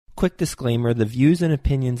quick disclaimer, the views and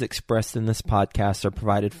opinions expressed in this podcast are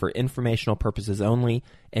provided for informational purposes only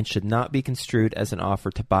and should not be construed as an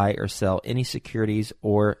offer to buy or sell any securities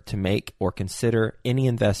or to make or consider any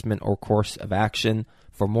investment or course of action.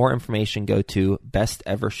 For more information, go to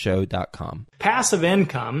bestevershow.com. Passive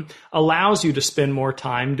income allows you to spend more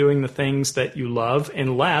time doing the things that you love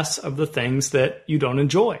and less of the things that you don't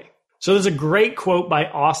enjoy. So there's a great quote by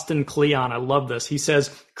Austin Kleon. I love this. He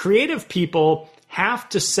says, creative people have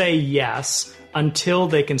to say yes until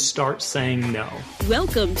they can start saying no.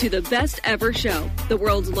 Welcome to the Best Ever Show, the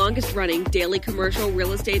world's longest running daily commercial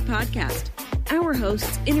real estate podcast. Our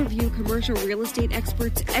hosts interview commercial real estate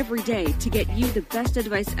experts every day to get you the best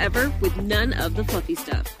advice ever with none of the fluffy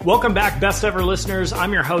stuff. Welcome back, Best Ever listeners.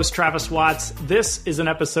 I'm your host, Travis Watts. This is an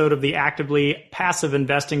episode of the Actively Passive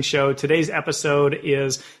Investing Show. Today's episode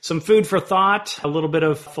is some food for thought, a little bit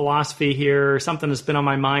of philosophy here, something that's been on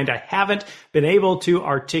my mind. I haven't been able to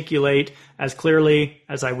articulate as clearly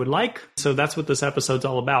as I would like. So that's what this episode's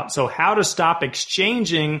all about. So how to stop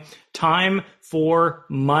exchanging time for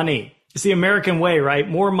money. It's the American way, right?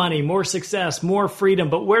 More money, more success, more freedom.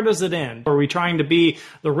 But where does it end? Are we trying to be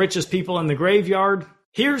the richest people in the graveyard?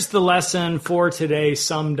 Here's the lesson for today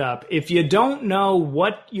summed up. If you don't know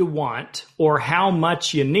what you want or how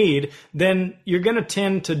much you need, then you're going to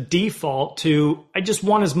tend to default to, I just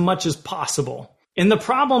want as much as possible. And the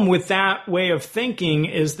problem with that way of thinking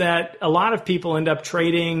is that a lot of people end up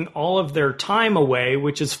trading all of their time away,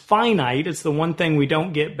 which is finite. It's the one thing we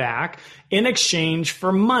don't get back, in exchange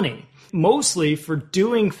for money. Mostly for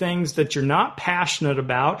doing things that you're not passionate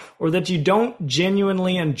about or that you don't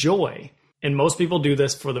genuinely enjoy. And most people do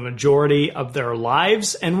this for the majority of their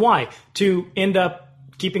lives. And why? To end up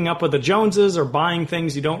keeping up with the Joneses or buying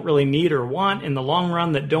things you don't really need or want in the long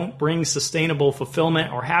run that don't bring sustainable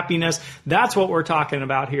fulfillment or happiness. That's what we're talking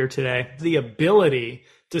about here today. The ability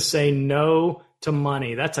to say no to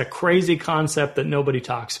money. That's a crazy concept that nobody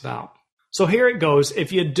talks about. So here it goes.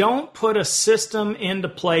 If you don't put a system into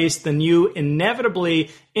place, then you inevitably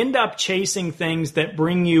end up chasing things that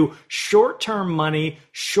bring you short-term money,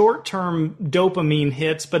 short-term dopamine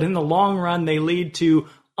hits, but in the long run, they lead to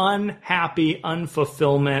unhappy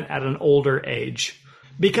unfulfillment at an older age.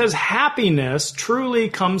 Because happiness truly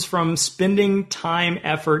comes from spending time,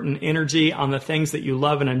 effort, and energy on the things that you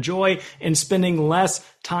love and enjoy and spending less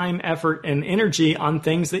time, effort, and energy on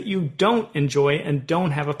things that you don't enjoy and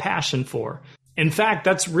don't have a passion for. In fact,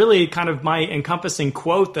 that's really kind of my encompassing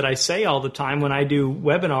quote that I say all the time when I do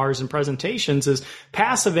webinars and presentations is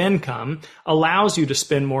passive income allows you to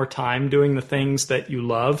spend more time doing the things that you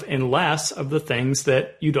love and less of the things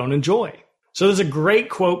that you don't enjoy. So there's a great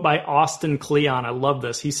quote by Austin Kleon. I love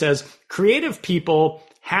this. He says, creative people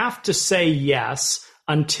have to say yes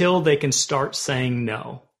until they can start saying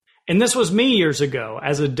no. And this was me years ago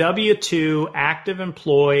as a W-2 active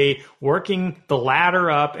employee working the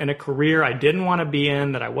ladder up in a career I didn't want to be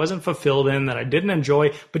in, that I wasn't fulfilled in, that I didn't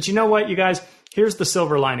enjoy. But you know what, you guys? Here's the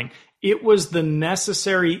silver lining. It was the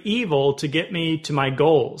necessary evil to get me to my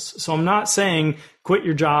goals. So I'm not saying quit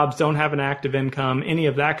your jobs, don't have an active income, any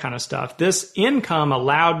of that kind of stuff. This income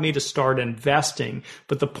allowed me to start investing.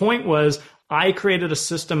 But the point was I created a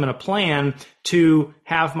system and a plan to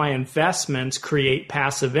have my investments create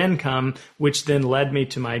passive income, which then led me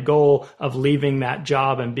to my goal of leaving that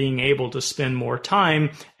job and being able to spend more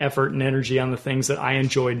time, effort, and energy on the things that I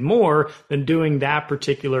enjoyed more than doing that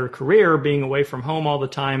particular career, being away from home all the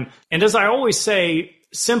time. And as I always say,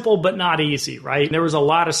 simple but not easy, right? There was a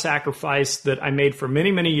lot of sacrifice that I made for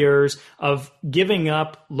many, many years of giving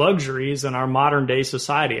up luxuries in our modern day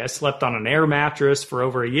society. I slept on an air mattress for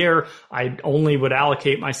over a year. I only would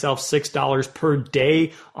allocate myself $6 per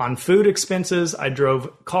day on food expenses. I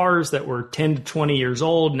drove cars that were 10 to 20 years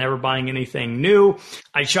old, never buying anything new.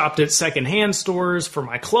 I shopped at secondhand stores for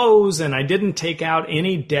my clothes, and I didn't take out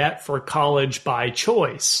any debt for college by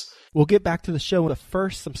choice. We'll get back to the show, but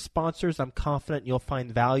first, some sponsors I'm confident you'll find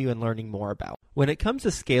value in learning more about. When it comes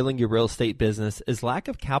to scaling your real estate business, is lack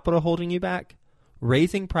of capital holding you back?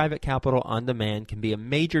 Raising private capital on demand can be a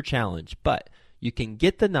major challenge, but you can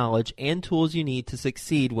get the knowledge and tools you need to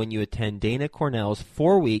succeed when you attend Dana Cornell's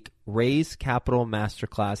 4-week Raise Capital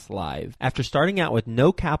Masterclass Live. After starting out with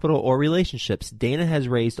no capital or relationships, Dana has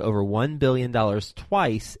raised over $1 billion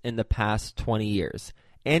twice in the past 20 years.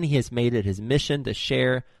 And he has made it his mission to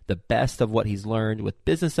share the best of what he's learned with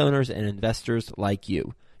business owners and investors like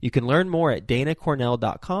you. You can learn more at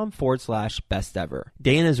danacornell.com/bestever.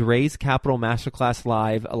 Dana's Raise Capital Masterclass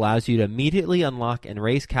Live allows you to immediately unlock and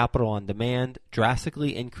raise capital on demand,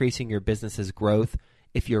 drastically increasing your business's growth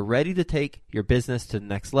If you're ready to take your business to the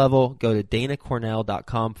next level, go to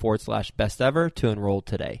danacornell.com/bestever to enroll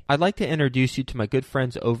today. I'd like to introduce you to my good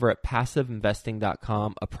friends over at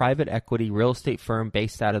PassiveInvesting.com, a private equity real estate firm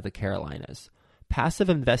based out of the Carolinas.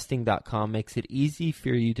 PassiveInvesting.com makes it easy for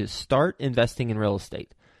you to start investing in real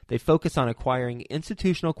estate. They focus on acquiring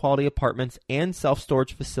institutional quality apartments and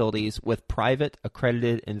self-storage facilities with private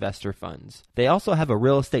accredited investor funds. They also have a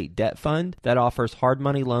real estate debt fund that offers hard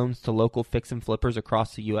money loans to local fix and flippers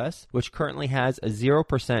across the U.S., which currently has a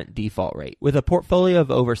 0% default rate. With a portfolio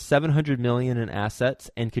of over $700 million in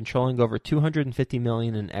assets and controlling over $250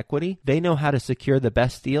 million in equity, they know how to secure the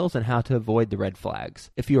best deals and how to avoid the red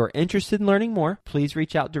flags. If you are interested in learning more, please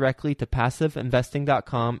reach out directly to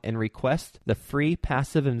PassiveInvesting.com and request the free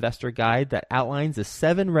Passive Investor Guide that outlines the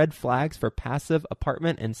 7 red flags for passive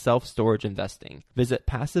apartment and self-storage investing. Visit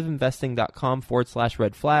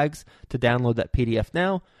PassiveInvesting.com/red flags to download that PDF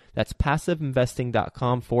now. That's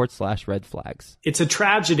PassiveInvesting.com/red flags. It's a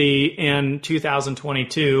tragedy in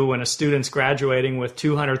 2022 when a student's graduating with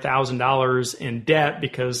 $200,000 in debt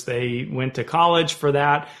because they went to college for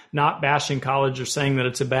that. Not bashing college or saying that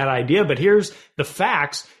it's a bad idea, but here's the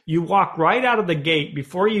facts. You walk right out of the gate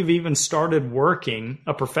before you've even started working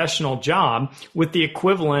a professional job with the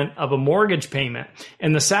equivalent of a mortgage payment.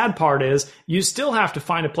 And the sad part is you still have to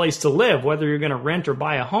find a place to live, whether you're going to rent or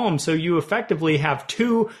buy a home. So you effectively have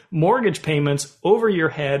 2 mortgage payments over your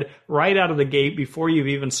head right out of the gate before you've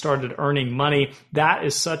even started earning money. That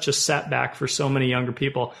is such a setback for so many younger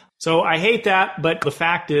people. So I hate that, but the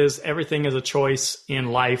fact is everything is a choice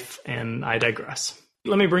in life, and I digress.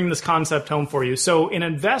 Let me bring this concept home for you. So an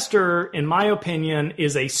investor, in my opinion,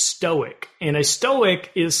 is a stoic. And a stoic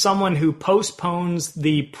is someone who postpones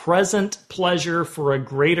the present pleasure for a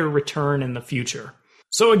greater return in the future.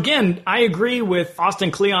 So again, I agree with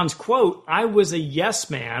Austin Kleon's quote, I was a yes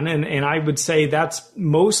man, and I would say that's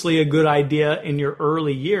mostly a good idea in your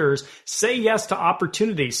early years. Say yes to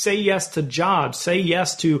opportunities, say yes to jobs, say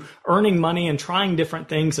yes to earning money and trying different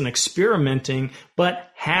things and experimenting, but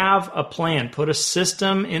have a plan. Put a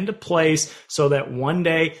system into place so that one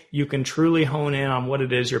day you can truly hone in on what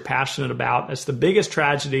it is you're passionate about. That's the biggest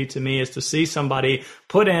tragedy to me, is to see somebody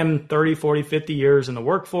put in 30, 40, 50 years in the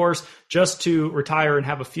workforce just to retire and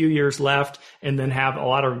have a few years left and then have a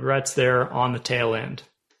lot of regrets there on the tail end.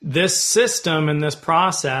 This system and this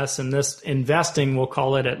process and this investing, we'll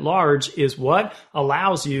call it at large, is what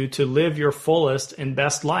allows you to live your fullest and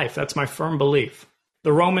best life. That's my firm belief.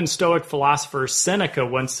 The Roman Stoic philosopher Seneca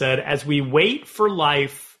once said, as we wait for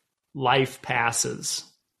life, life passes.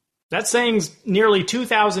 That saying's nearly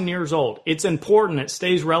 2,000 years old. It's important. It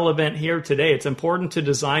stays relevant here today. It's important to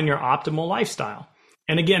design your optimal lifestyle.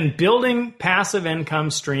 And again, building passive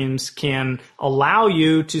income streams can allow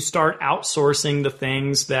you to start outsourcing the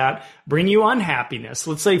things that bring you unhappiness.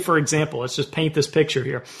 Let's say, for example, let's just paint this picture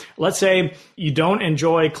here. Let's say you don't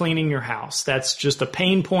enjoy cleaning your house. That's just a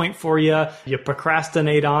pain point for you. You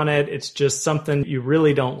procrastinate on it. It's just something you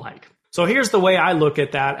really don't like. So here's the way I look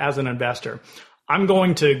at that as an investor. I'm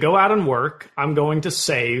going to go out and work, I'm going to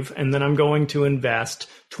save, and then I'm going to invest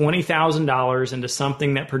 $20,000 into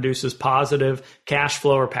something that produces positive cash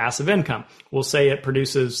flow or passive income. We'll say it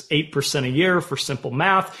produces 8% a year for simple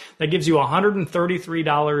math. That gives you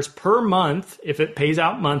 $133 per month if it pays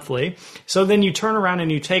out monthly. So then you turn around and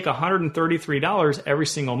you take $133 every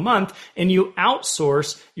single month and you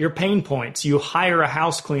outsource your pain points. You hire a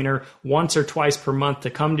house cleaner once or twice per month to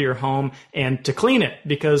come to your home and to clean it,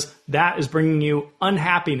 because that is bringing you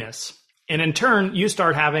unhappiness. And in turn, you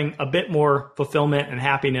start having a bit more fulfillment and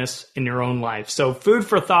happiness in your own life. So food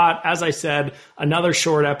for thought. As I said, another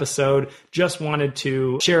short episode. Just wanted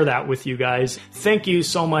to share that with you guys. Thank you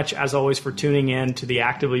so much, as always, for tuning in to the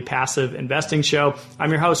Actively Passive Investing Show.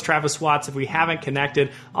 I'm your host, Travis Watts. If we haven't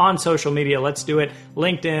connected on social media, let's do it.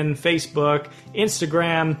 LinkedIn, Facebook,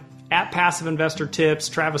 Instagram, at Passive Investor Tips,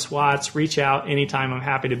 Travis Watts. Reach out anytime. I'm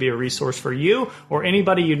happy to be a resource for you or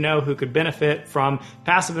anybody you know who could benefit from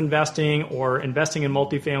passive investing or investing in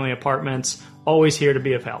multifamily apartments. Always here to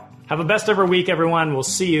be of help. Have a best ever week, everyone. We'll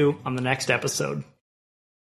see you on the next episode.